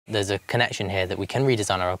there's a connection here, that we can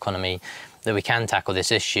redesign our economy, that we can tackle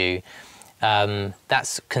this issue.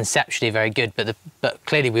 That's conceptually very good, but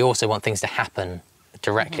clearly we also want things to happen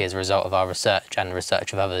directly as a result of our research and the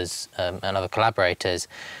research of others and other collaborators.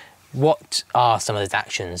 What are some of those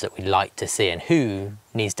actions that we'd like to see, and who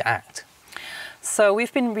needs to act? So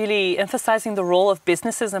we've been really emphasizing the role of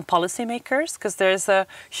businesses and policymakers, because there's a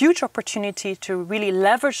huge opportunity to really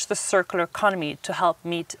leverage the circular economy to help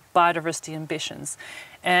meet biodiversity ambitions.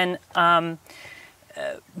 And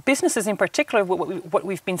businesses in particular, what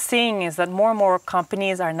we've been seeing is that more and more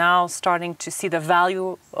companies are now starting to see the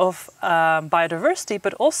value of biodiversity,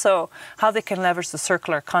 but also how they can leverage the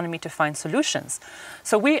circular economy to find solutions.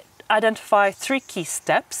 So we identify 3 key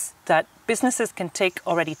steps that businesses can take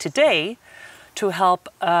already today to help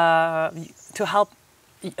tackle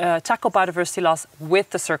biodiversity loss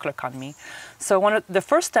with the circular economy. So the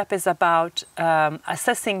first step is about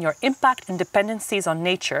assessing your impact and dependencies on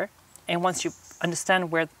nature. And once you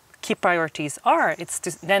understand where key priorities are, it's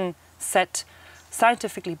to then set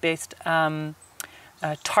scientifically based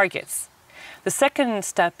targets. The second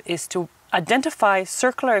step is to identify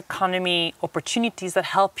circular economy opportunities that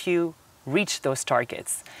help you reach those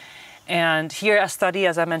targets. And here a study,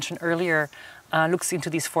 as I mentioned earlier, looks into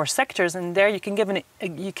these 4 sectors, and there you can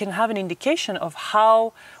have an indication of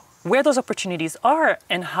where those opportunities are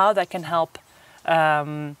and how that can help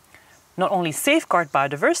not only safeguard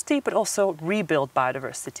biodiversity, but also rebuild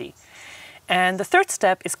biodiversity. And the third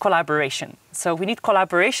step is collaboration. So we need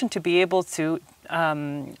collaboration to be able to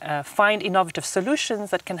find innovative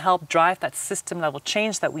solutions that can help drive that system-level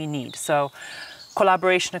change that we need. So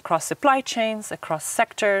collaboration across supply chains, across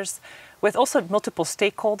sectors, with also multiple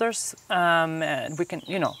stakeholders, we can,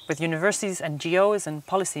 with universities, NGOs, and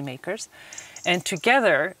policymakers. And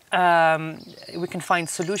together, we can find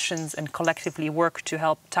solutions and collectively work to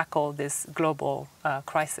help tackle this global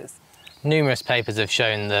crisis. Numerous papers have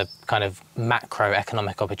shown the kind of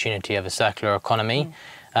macroeconomic opportunity of a circular economy.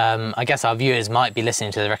 I guess our viewers might be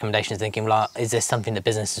listening to the recommendations thinking, well, is this something that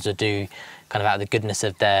businesses will do kind of out of the goodness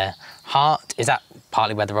of their heart? Is that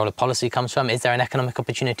partly where the role of policy comes from? Is there an economic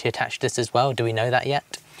opportunity attached to this as well? Do we know that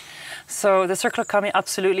yet? So the circular economy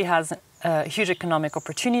absolutely has a huge economic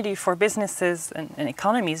opportunity for businesses and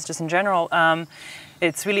economies just in general.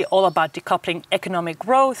 It's really all about decoupling economic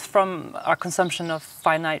growth from our consumption of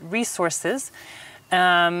finite resources.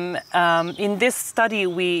 In this study,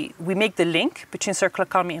 we make the link between circular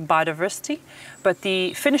economy and biodiversity, but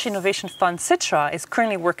the Finnish Innovation Fund, Sitra, is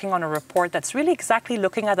currently working on a report that's really exactly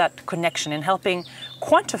looking at that connection and helping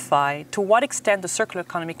quantify to what extent the circular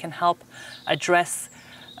economy can help address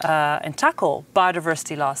and tackle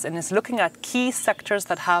biodiversity loss, and is looking at key sectors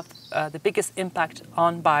that have the biggest impact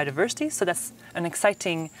on biodiversity. So that's an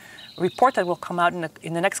exciting report that will come out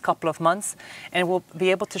in the next couple of months, and we'll be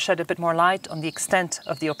able to shed a bit more light on the extent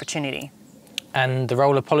of the opportunity. And the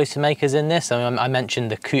role of policymakers in this? I mentioned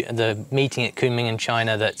the meeting at Kunming in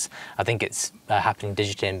China I think it's happening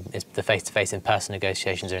digitally, and the face-to-face in-person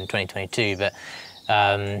negotiations are in 2022, but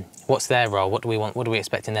what's their role? What are we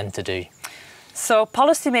expecting them to do? So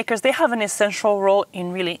policymakers, they have an essential role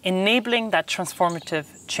in really enabling that transformative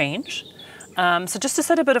change. So just to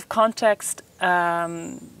set a bit of context,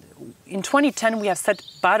 in 2010, we have set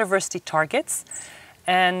biodiversity targets,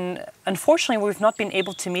 and unfortunately, we've not been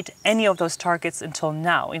able to meet any of those targets until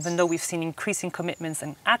now, even though we've seen increasing commitments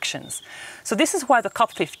and actions. So this is why the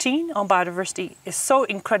COP15 on biodiversity is so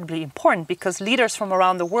incredibly important, because leaders from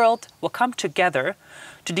around the world will come together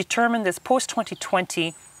to determine this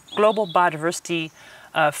post-2020 global biodiversity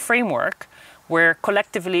framework, where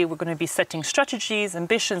collectively we're going to be setting strategies,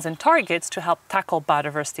 ambitions, and targets to help tackle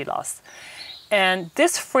biodiversity loss. And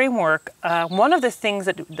this framework, one of the things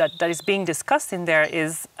that is being discussed in there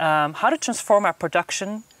is how to transform our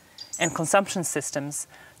production and consumption systems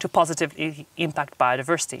to positively impact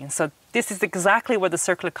biodiversity. And so this is exactly where the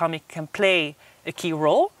circular economy can play a key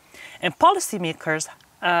role. And policymakers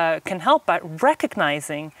can help by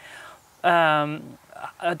recognizing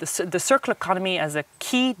the circular economy as a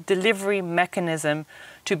key delivery mechanism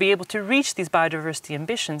to be able to reach these biodiversity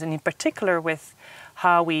ambitions, and in particular with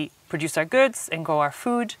how we produce our goods and grow our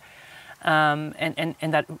food, and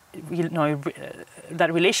that,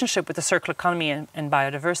 that relationship with the circular economy and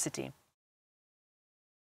biodiversity.